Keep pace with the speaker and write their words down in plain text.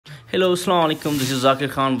Hello, Assalamu alaikum. This is Zakie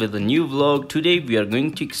Khan with a new vlog. Today we are going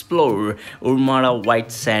to explore Ormara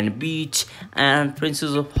White Sand Beach and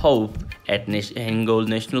Princess of Hope at Hengold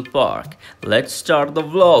National Park. Let's start the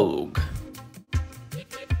vlog.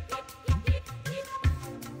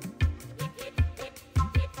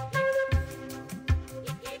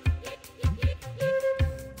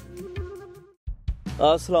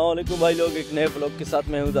 अस्सलाम वालेकुम भाई लोग, एक नए vlog के साथ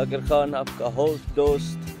मैं हूं ज़ाकिर खान, आपका होस्ट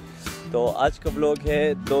दोस्त। तो आज का व्लॉग है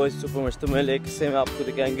दो हिस्सों पर मुश्तमिल। एक हिस्से में आपको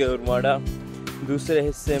दिखाएंगे ओरमाड़ा, दूसरे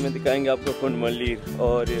हिस्से में दिखाएंगे आपको कुंड मल्लीर।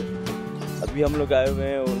 और अभी हम लोग आए हुए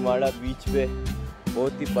हैं ओरमाड़ा बीच पे।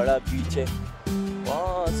 बहुत ही बड़ा बीच है,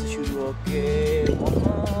 वहाँ से शुरू होके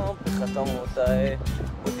वहाँ पे ख़त्म होता है।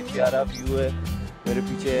 बहुत ही प्यारा व्यू है। मेरे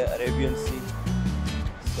पीछे अरेबियन सी।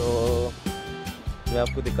 तो मैं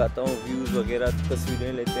आपको दिखाता हूँ व्यूज़ वगैरह,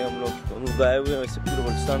 तस्वीरें लेते हैं हम लोग। तो हम लोग आए हुए हैं वैसे पूरे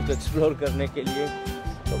बलोचिस्तान को एक्सप्लोर करने के लिए।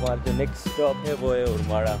 तो हमारा जो नेक्स्ट स्टॉप है वो है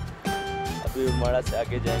ओरमाड़ा। अभी ओरमाड़ा से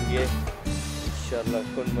आगे जाएंगे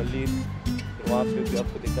इंशाल्लाह कुंड मल्लीर, तो वहाँ पे भी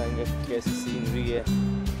आपको दिखाएंगे कैसी सीनरी है।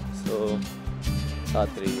 सो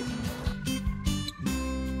साथ रहिए।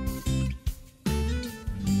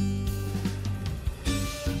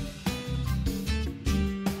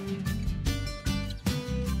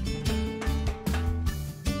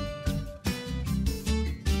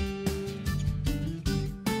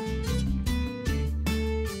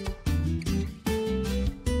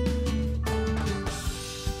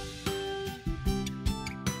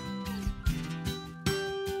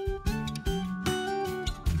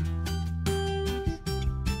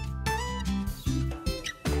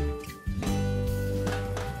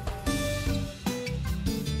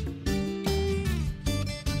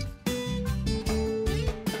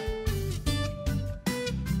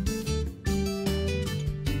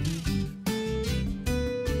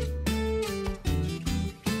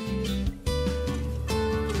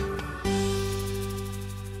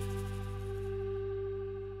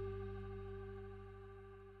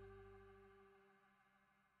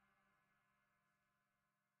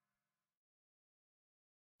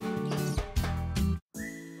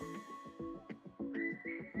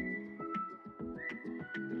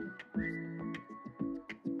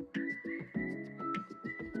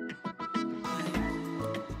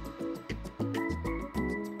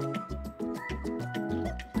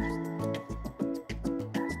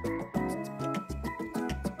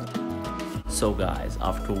 So guys,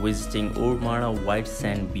 after visiting Ormara White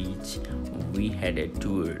Sand Beach, we headed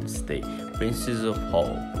towards the Princess of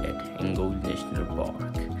Hope at Hengold National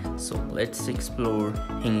Park. So let's explore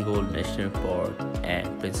Hengold National Park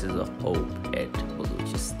and Princess of Hope at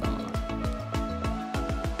Balochistan.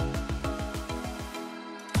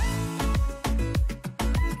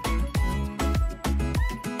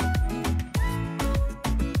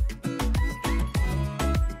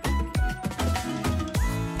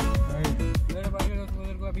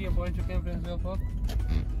 पहुंच चुके हैं Prince of hope.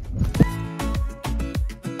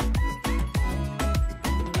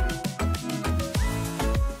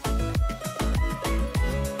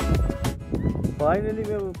 Finally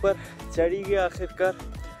मैं ऊपर चढ़ी गया आखिरकार।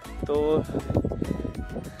 तो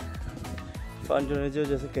fun जो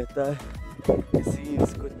जैसे कहता है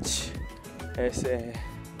सीन्स कुछ ऐसे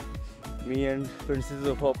हैं। Me and princess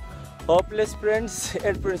of hope, hopeless friends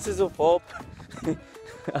and princess of hope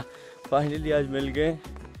finally आज मिल गए।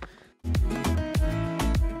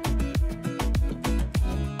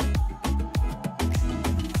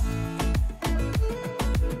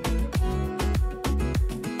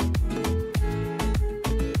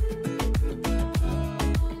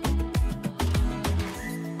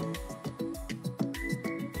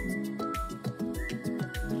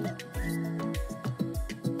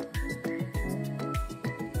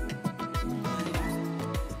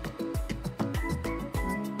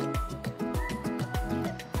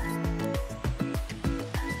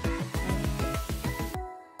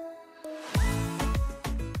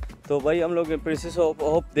 तो भाई हम लोग ने प्रिंसेस ऑफ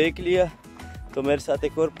होप देख लिया। तो मेरे साथ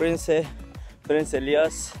एक और प्रिंस है, प्रिंस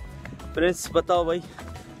इलियास। प्रिंस बताओ भाई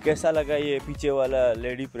कैसा लगा ये पीछे वाला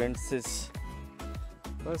लेडी प्रिंसेस?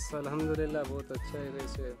 बस अल्हम्दुलिल्लाह बहुत अच्छा है।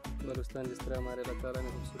 वैसे बलूचिस्तान जिस तरह हमारे अल्लाह ताला ने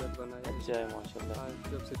खूबसूरत बनाया अच्छा है माशाल्लाह।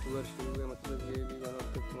 जब से टूर शुरू हुए, मतलब ये भी one of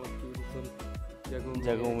the most beautiful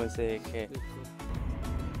जगहों में से एक है।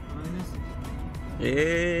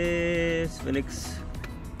 Phoenix.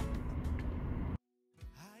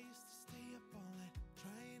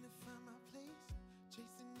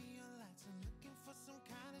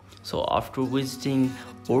 So after visiting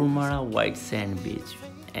Ormara White Sand Beach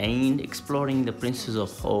and exploring the Princess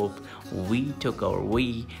of Hope, we took our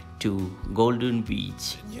way to Golden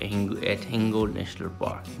Beach at Hingold National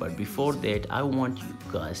Park. But before that, I want you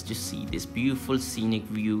guys to see this beautiful scenic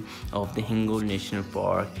view of the Hingold National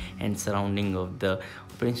Park and surrounding of the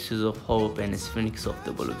Princes of Hope and Sphinx of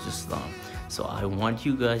the Balochistan. So I want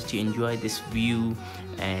you guys to enjoy this view,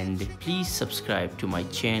 and please subscribe to my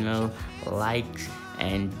channel, like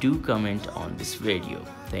and do comment on this video.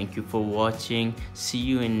 Thank you for watching. See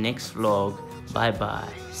you in next vlog. Bye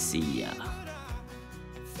bye. See ya.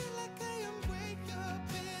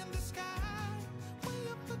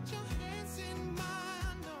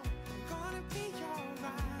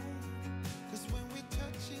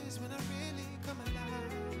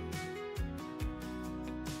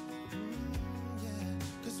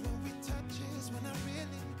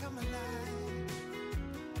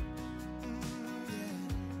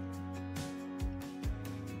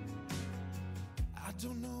 I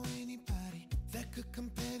don't know anybody that could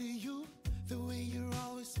compare to you. The way you're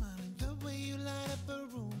always smiling, the way you light up a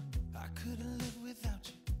room. I couldn't live without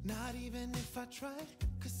you, not even if I tried.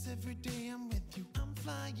 Cause every day I'm with you, I'm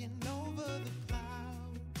flying over the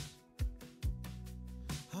clouds.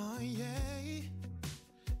 Oh yeah,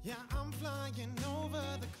 yeah, I'm flying over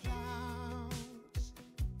the clouds.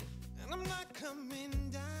 And I'm not coming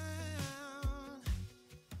down.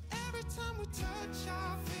 Every time we touch,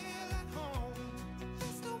 I feel at home.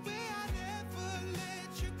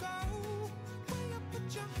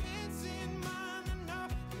 Your hands in mine and know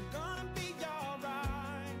I'm gonna be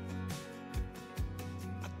alright.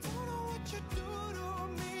 I don't know what you do to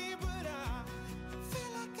me, but I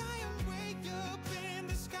feel like I am way up in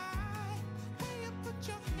the sky. Way up, put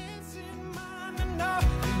your hands in mine and know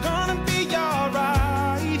I'm gonna be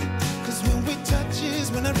alright. Cause when we touch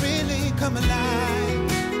is when I really come alive.